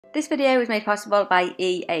This video was made possible by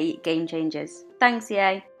EA Game Changers. Thanks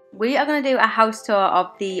EA. We are going to do a house tour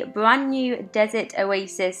of the brand new Desert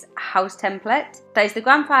Oasis house template. That is the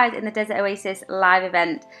grand prize in the Desert Oasis live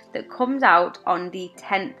event that comes out on the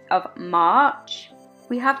 10th of March.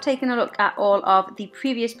 We have taken a look at all of the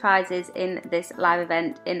previous prizes in this live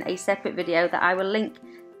event in a separate video that I will link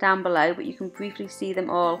down below, but you can briefly see them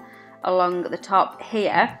all along the top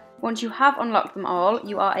here. Once you have unlocked them all,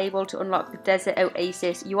 you are able to unlock the Desert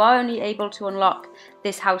Oasis. You are only able to unlock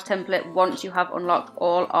this house template once you have unlocked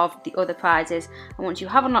all of the other prizes. And once you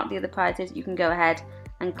have unlocked the other prizes, you can go ahead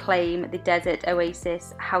and claim the Desert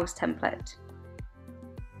Oasis house template.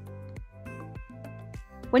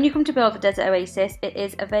 When you come to build the Desert Oasis, it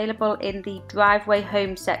is available in the driveway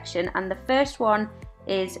home section, and the first one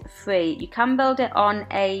is free. You can build it on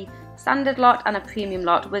a standard lot and a premium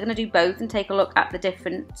lot. We're going to do both and take a look at the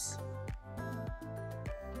difference.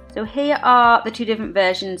 So here are the two different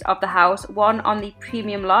versions of the house, one on the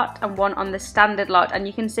premium lot and one on the standard lot, and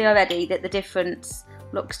you can see already that the difference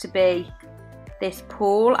looks to be this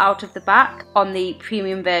pool out of the back on the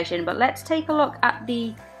premium version. But let's take a look at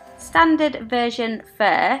the standard version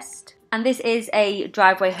first. And this is a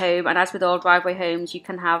driveway home, and as with all driveway homes, you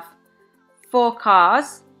can have 4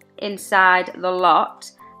 cars inside the lot.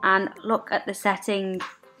 And look at the setting.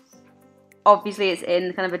 Obviously it's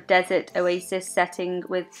in kind of a desert oasis setting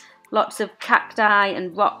with lots of cacti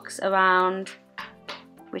and rocks around,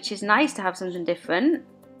 which is nice to have something different.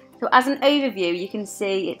 So as an overview, you can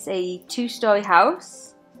see it's a 2-story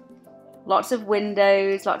house, lots of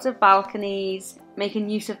windows, lots of balconies, making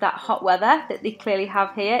use of that hot weather that they clearly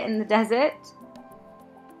have here in the desert.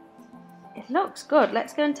 It looks good.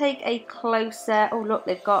 Let's go and take a closer, oh look,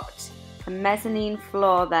 they've got a mezzanine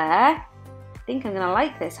floor there. I think I'm going to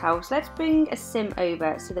like this house. Let's bring a sim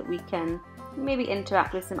over so that we can maybe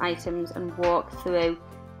interact with some items and walk through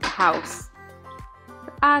the house.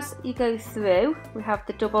 As you go through, we have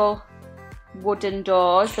the double wooden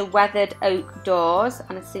doors, the weathered oak doors,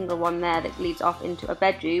 and a single one there that leads off into a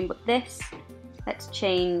bedroom. But this, let's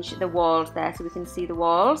change the walls there so we can see the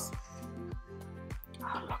walls.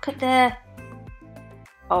 Oh, look at the,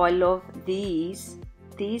 oh, I love these.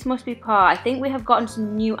 These must be part. I think we have gotten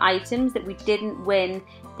some new items that we didn't win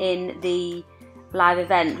in the live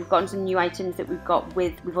event. We've gotten some new items that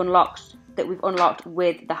we've unlocked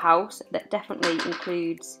with the house. That definitely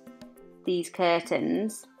includes these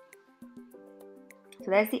curtains.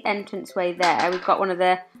 So there's the entranceway there. We've got one of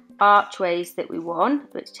the archways that we won,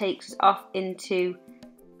 which takes us off into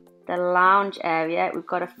the lounge area. We've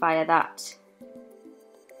got a fire, that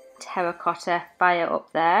terracotta fire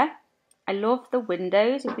up there. I love the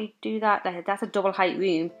windows. If we do that, that's a double height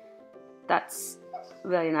room. That's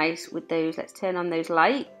really nice with those. Let's turn on those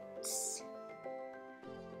lights.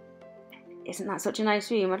 Isn't that such a nice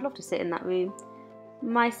room? I'd love to sit in that room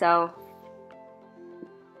myself.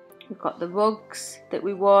 We've got the rugs that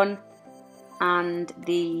we won and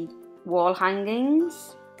the wall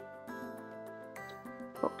hangings.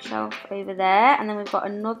 Bookshelf over there, and then we've got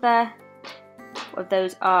another of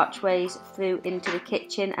those archways through into the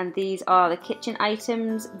kitchen, and these are the kitchen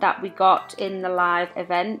items that we got in the live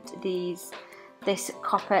event. This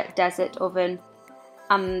copper desert oven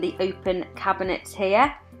and the open cabinets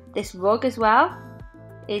here. This rug as well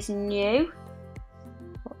is new.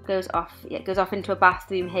 It goes off into a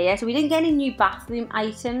bathroom here. So we didn't get any new bathroom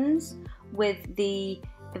items with the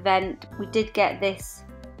event. We did get this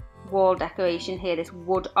wall decoration here, this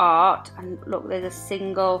wood art, and look, there's a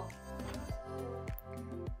single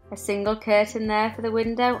curtain there for the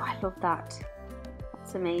window. I love that.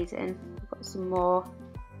 That's amazing. We've got some more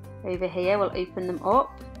over here. We'll open them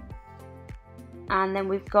up. And then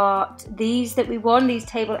we've got these that we won, these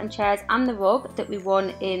table and chairs, and the rug that we won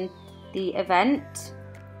in the event.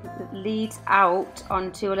 It leads out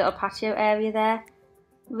onto a little patio area there.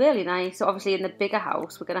 Really nice. So obviously in the bigger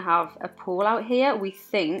house, we're going to have a pool out here, we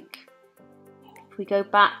think. If we go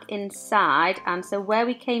back inside, and so where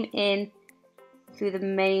we came in through the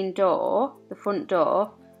main door, the front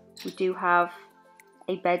door, we do have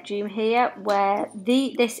a bedroom here where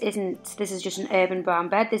this is just an urban brown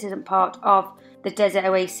bed. This isn't part of the Desert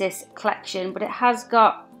Oasis collection, but it has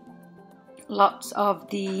got lots of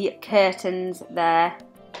the curtains there.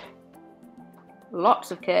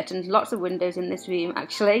 Lots of curtains, lots of windows in this room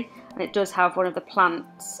actually, and it does have one of the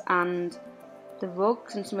plants and the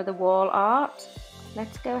rugs and some of the wall art.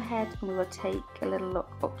 Let's go ahead and we will take a little look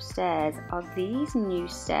upstairs. Are these new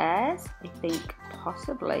stairs? I think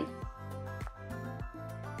possibly.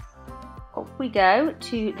 Up we go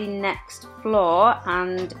to the next floor,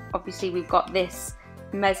 and obviously we've got this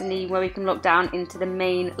mezzanine where we can look down into the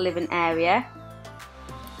main living area.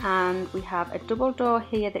 And we have a double door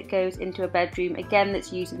here that goes into a bedroom, again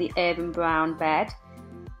that's using the urban brown bed.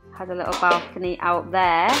 Has a little balcony out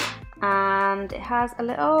there, and it has a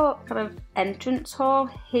little kind of entrance hall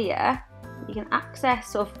here. You can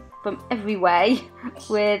access sort of from every way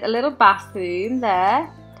with a little bathroom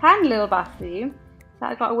there, tiny little bathroom.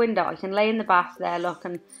 That's got a window. You can lay in the bath there, look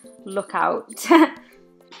and look out.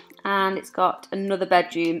 And it's got another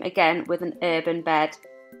bedroom again with an urban bed,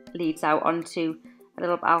 leads out onto a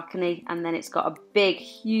little balcony, and then it's got a big,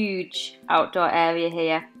 huge outdoor area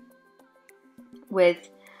here with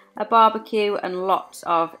a barbecue and lots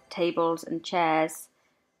of tables and chairs.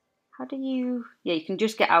 How do you... yeah, you can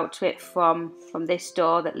just get out to it from this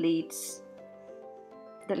door that leads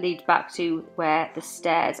back to where the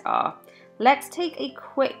stairs are. Let's take a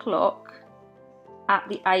quick look at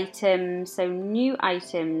the items. So new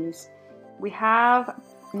items. We have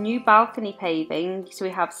new balcony paving. So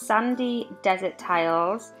we have sandy desert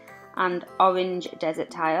tiles and orange desert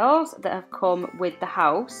tiles that have come with the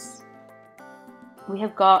house. We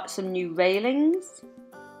have got some new railings,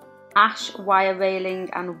 ash wire railing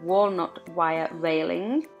and walnut wire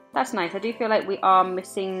railing. That's nice. I do feel like we are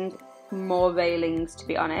missing more railings, to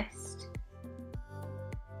be honest.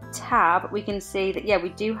 Tab, we can see that, yeah, we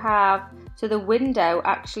do have, so the window,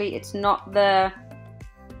 actually it's not the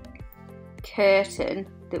curtain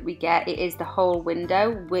that we get, it is the whole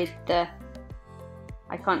window with the,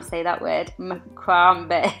 I can't say that word,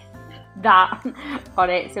 macrambe, that on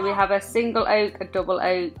it. So we have a single oak, a double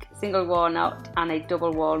oak, single walnut and a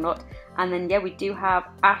double walnut. And then yeah, we do have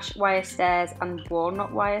ash wire stairs and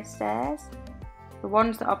walnut wire stairs. The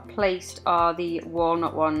ones that are placed are the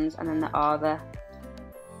walnut ones, and then there are the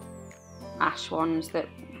ash ones that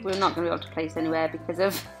we're not going to be able to place anywhere because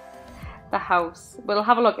of the house. We'll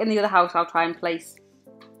have a look in the other house. I'll try and place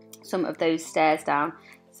some of those stairs down.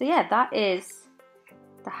 So yeah, that is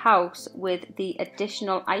the house with the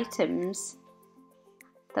additional items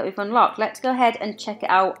that we've unlocked. Let's go ahead and check it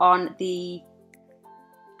out on the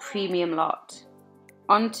premium lot.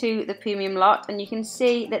 Onto the premium lot, and you can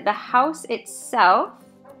see that the house itself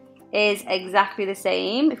is exactly the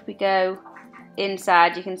same. If we go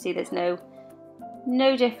inside, you can see there's no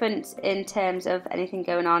difference in terms of anything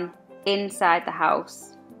going on inside the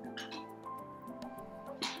house.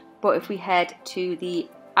 But if we head to the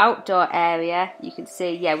outdoor area, you can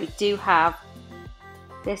see, yeah, we do have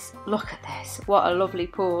this. Look at this, what a lovely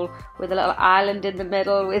pool with a little island in the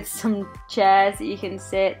middle with some chairs that you can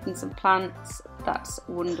sit and some plants. That's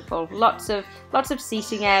wonderful. Lots of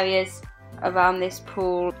seating areas around this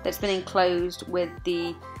pool that's been enclosed with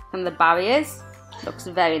the kind of the barriers. Looks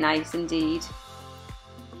very nice indeed.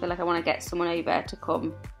 I feel like I want to get someone over to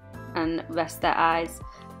come and rest their eyes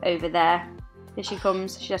over there. Here she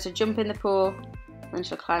comes. She has to jump in the pool and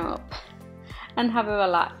she'll climb up and have a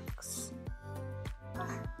relax.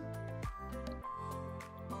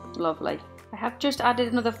 Lovely. I have just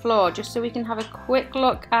added another floor just so we can have a quick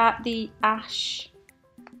look at the ash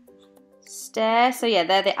stairs. So yeah,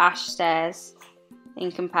 they're the ash stairs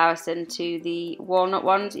in comparison to the walnut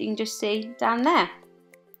ones that you can just see down there.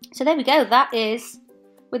 So there we go. That is,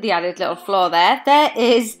 with the added little floor there, there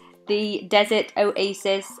is the Desert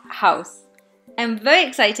Oasis house. I'm very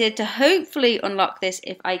excited to hopefully unlock this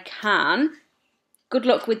if I can. Good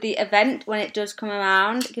luck with the event when it does come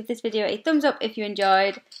around. Give this video a thumbs up if you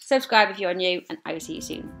enjoyed, subscribe if you're new, and I will see you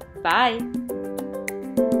soon. Bye!